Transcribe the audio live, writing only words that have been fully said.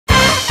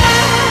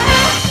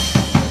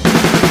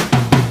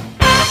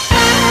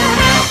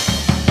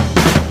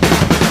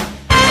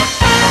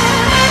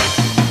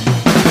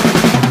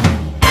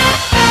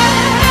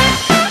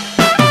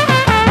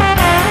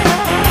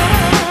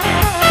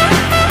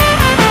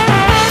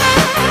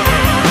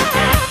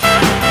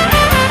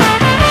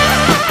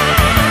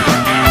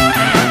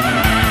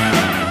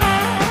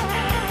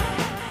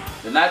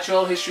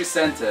Natural History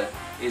Center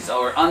is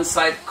our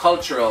on-site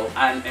cultural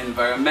and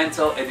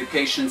environmental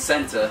education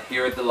center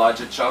here at the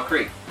lodge at Chaa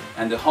Creek,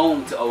 and the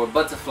home to our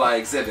butterfly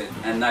exhibit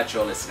and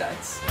naturalist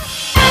guides.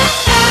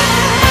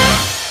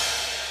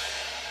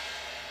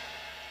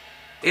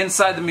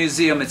 Inside the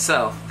museum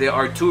itself, there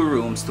are two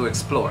rooms to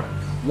explore.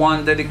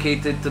 One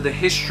dedicated to the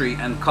history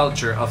and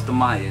culture of the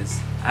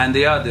Mayas, and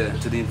the other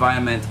to the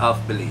environment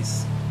of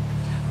Belize.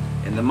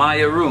 In the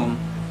Maya room,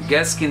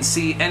 guests can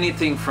see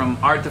anything from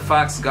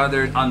artifacts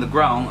gathered on the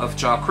ground of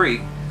Chaa Creek,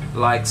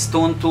 like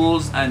stone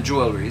tools and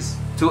jewelries,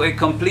 to a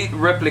complete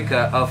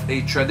replica of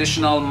a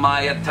traditional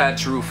Maya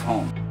thatch roof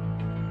home.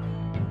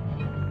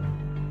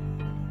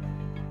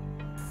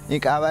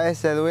 Ikawai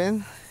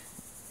Selwin,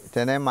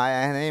 tene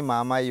Maya ni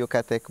mama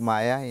yukatek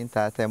Maya,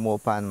 intate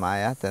mopan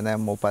Maya, tene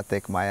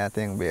mopatek Maya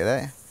ting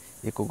bere,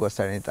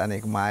 ikugosarinit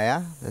anik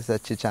Maya, desa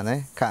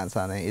chichane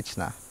kansane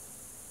ichna.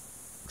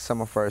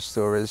 Some of our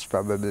stories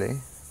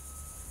probably,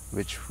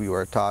 which we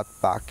were taught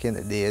back in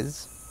the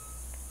days,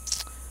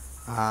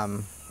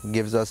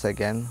 gives us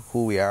again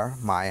who we are,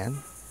 Mayan.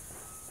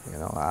 You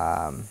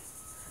know,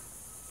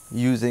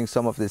 using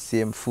some of the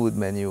same food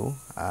menu,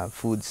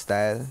 food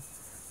style,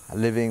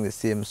 living the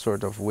same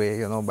sort of way,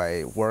 you know,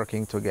 by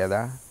working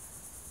together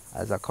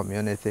as a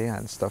community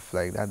and stuff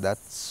like that.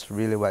 That's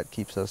really what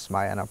keeps us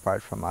Mayan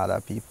apart from other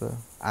people,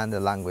 and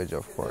the language,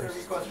 of course. The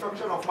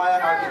reconstruction of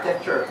Mayan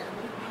architecture.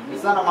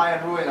 It's not a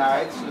Mayan ruin,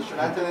 alright? So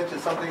Shunantalich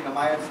is something the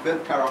Mayans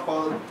built,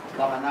 Caracol,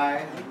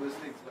 Lamanay, and those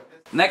things.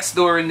 Next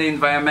door in the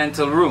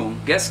environmental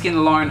room, guests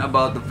can learn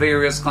about the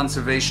various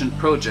conservation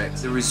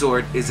projects the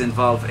resort is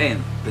involved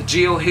in, the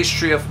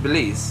geohistory of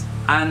Belize,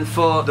 and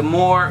for the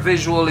more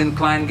visual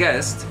inclined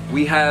guests,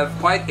 we have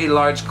quite a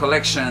large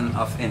collection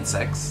of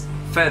insects,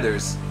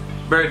 feathers,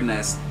 bird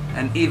nests,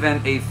 and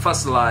even a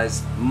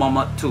fossilized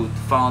mammoth tooth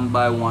found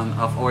by one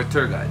of our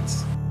tour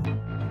guides.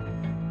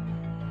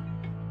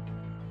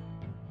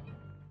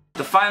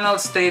 The final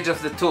stage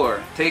of the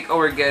tour take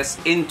our guests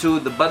into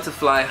the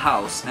butterfly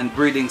house and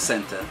breeding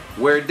center,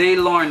 where they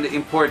learn the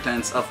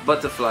importance of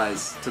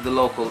butterflies to the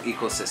local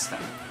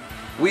ecosystem.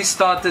 We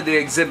started the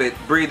exhibit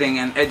breeding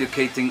and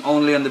educating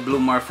only on the blue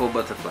morpho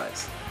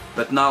butterflies,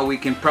 but now we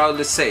can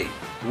proudly say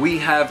we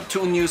have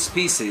two new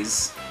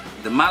species,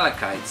 the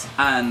malachites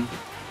and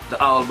the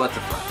owl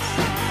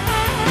butterflies.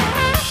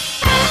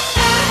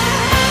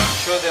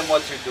 Show them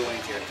what you're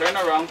doing here. Turn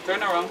around,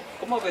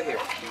 come over here.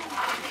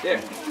 There,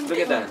 look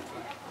at that.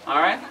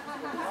 Alright?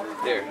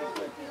 There.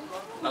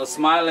 Now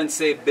smile and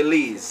say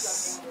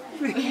Belize.